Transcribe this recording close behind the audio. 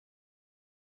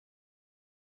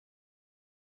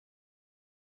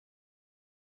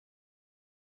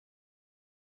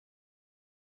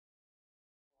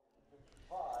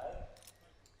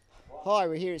Hi,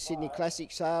 we're here at Sydney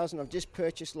Classic Sales and I've just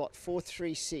purchased lot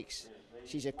 436.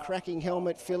 She's a cracking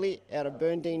helmet filly out of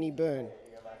Burndiniburn.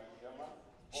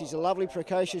 She's a lovely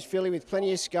precocious filly with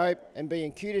plenty of scope, and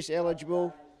being QTIS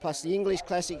eligible, plus the English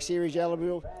Classic Series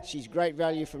eligible, she's great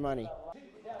value for money.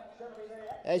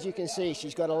 As you can see,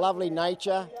 she's got a lovely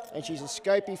nature and she's a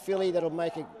scopy filly that'll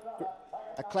make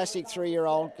a classic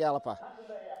 3-year-old galloper.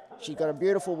 She's got a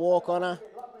beautiful walk on her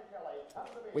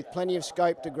with plenty of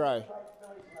scope to grow.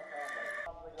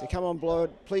 To come on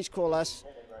board, please call us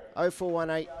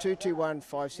 0418 221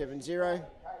 570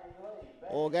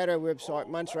 or go to our website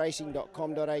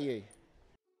muncracing.com.au.